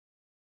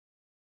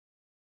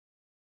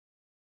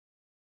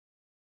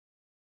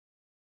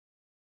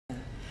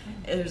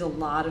there's a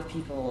lot of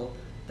people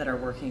that are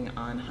working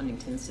on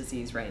Huntington's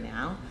disease right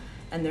now,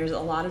 and there's a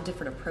lot of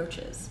different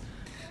approaches.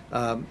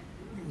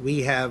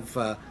 We have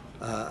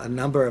a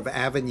number of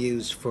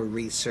avenues for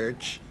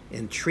research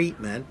and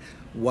treatment.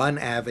 One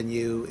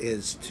avenue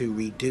is to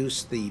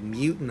reduce the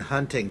mutant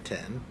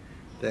Huntingtin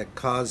that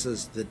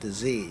causes the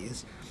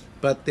disease,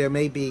 but there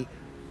may be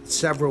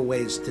several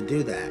ways to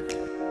do that.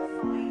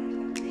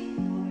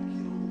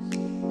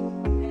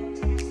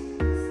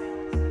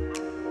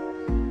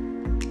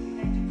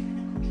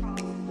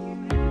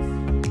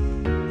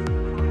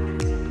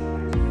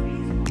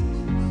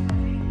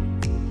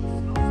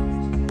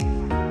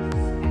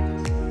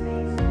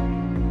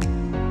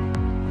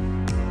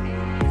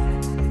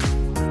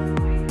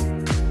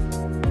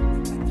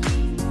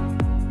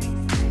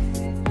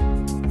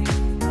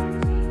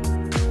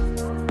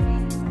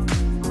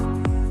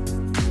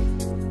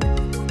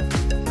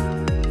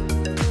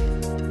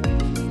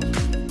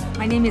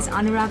 My name is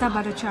Anuradha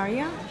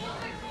Bhattacharya.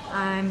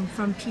 I'm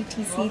from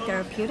PTC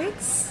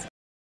Therapeutics.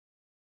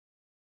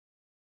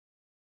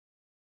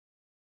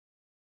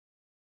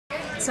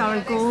 So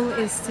our goal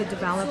is to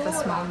develop a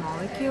small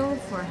molecule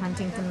for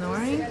Huntingtin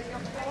lowering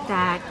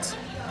that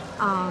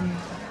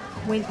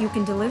when you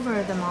can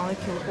deliver the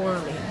molecule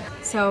orally.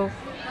 So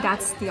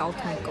that's the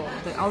ultimate goal.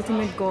 The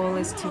ultimate goal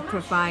is to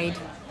provide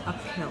a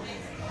pill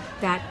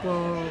that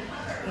will,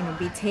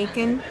 be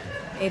taken.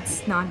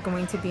 It's not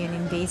going to be an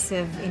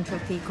invasive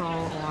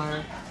intrathecal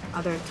or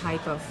other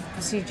type of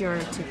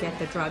procedure to get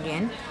the drug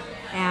in.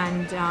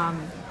 And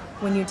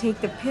when you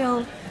take the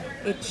pill,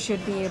 it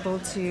should be able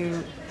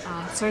to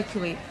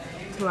circulate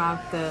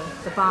throughout the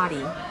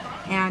body.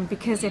 And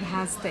because it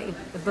has the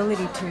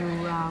ability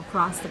to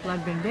cross the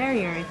blood-brain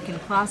barrier, it can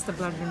cross the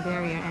blood-brain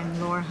barrier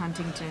and lower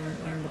Huntingtin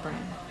in the brain.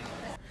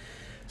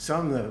 So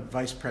I'm the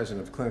Vice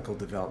President of Clinical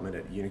Development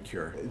at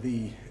uniQure.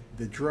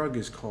 The drug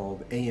is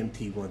called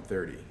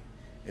AMT-130.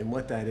 And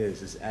what that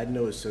is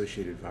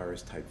adeno-associated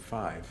virus type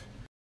 5.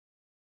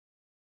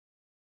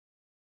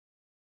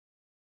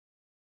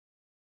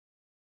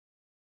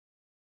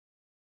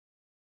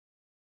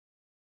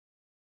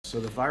 So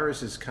the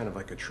virus is kind of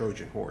like a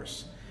Trojan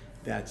horse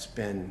that's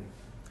been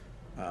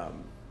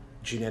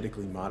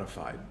genetically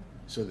modified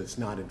so that it's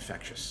not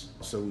infectious.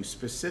 So we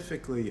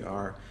specifically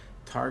are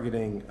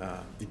targeting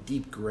the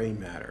deep gray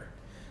matter.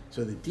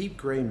 So the deep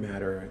gray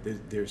matter,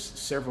 there's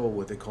several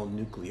what they call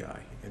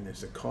nuclei, and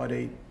there's the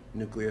caudate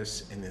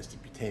nucleus and there's the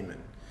putamen.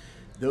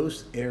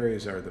 Those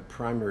areas are the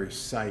primary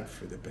site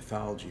for the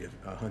pathology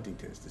of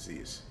Huntington's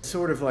disease. It's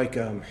sort of like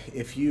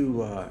if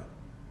you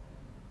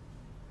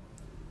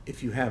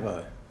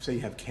have say you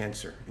have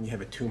cancer and you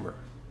have a tumor,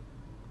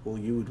 well,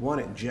 you would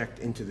want to inject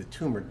into the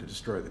tumor to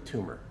destroy the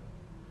tumor,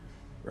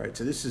 right?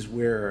 So this is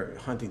where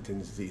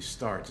Huntington's disease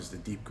starts, is the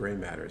deep gray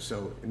matter.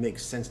 So it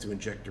makes sense to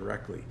inject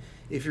directly.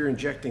 If you're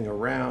injecting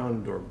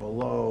around or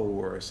below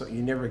or so,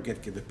 you never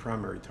get to the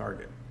primary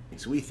target.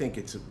 So we think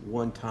it's a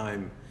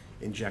one-time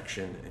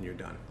injection and you're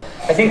done.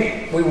 I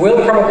think we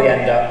will probably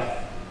end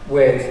up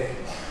with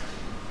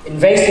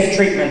invasive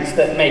treatments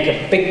that make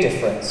a big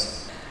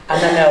difference. And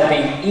then there'll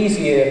be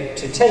easier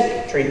to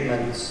take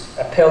treatments,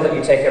 a pill that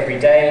you take every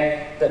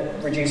day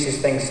that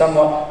reduces things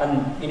somewhat.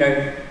 And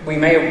we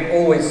may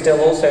always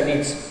still also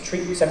need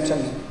treatments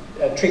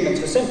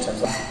for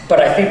symptoms. But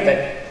I think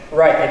that,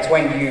 it's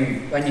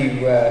when you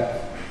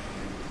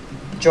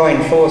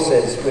join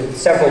forces with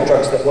several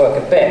drugs that work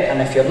a bit,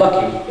 and if you're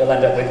lucky, you'll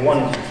end up with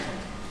one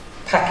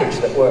package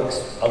that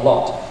works a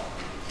lot.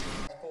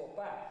 Fought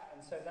back,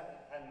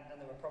 and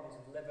there were problems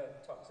with liver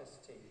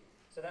toxicity.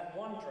 So that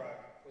one drug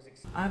was.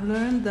 I've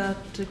learned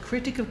that the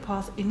Critical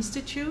Path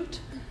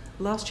Institute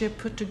last year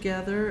put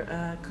together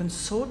a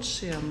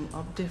consortium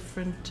of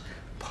different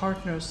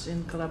partners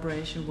in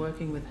collaboration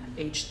working with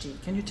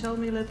HD. Can you tell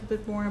me a little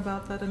bit more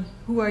about that, and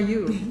who are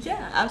you?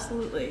 Yeah,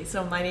 absolutely.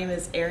 So my name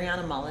is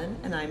Ariana Mullen,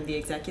 and I'm the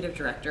Executive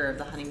Director of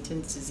the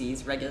Huntington's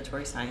Disease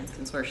Regulatory Science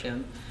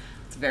Consortium.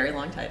 It's a very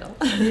long title.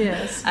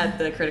 Yes. At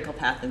the Critical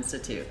Path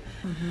Institute.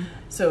 Mm-hmm.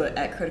 So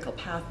at Critical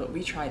Path, what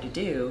we try to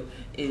do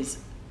is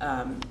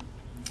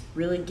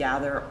really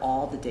gather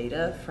all the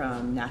data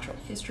from natural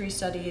history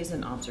studies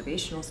and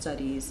observational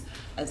studies,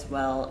 as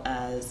well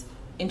as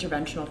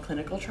interventional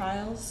clinical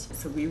trials.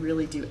 So we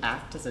really do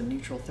act as a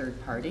neutral third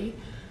party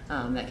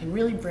that can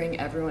really bring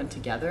everyone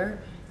together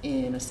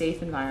in a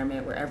safe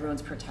environment where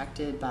everyone's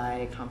protected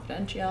by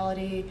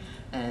confidentiality,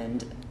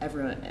 and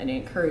it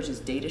encourages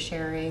data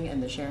sharing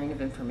and the sharing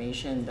of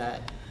information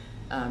that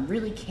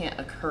really can't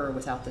occur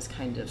without this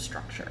kind of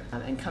structure.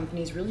 And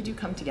companies really do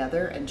come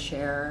together and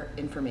share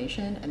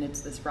information, and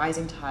it's this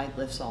rising tide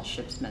lifts all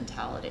ships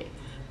mentality,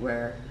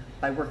 where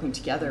by working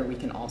together we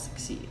can all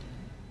succeed.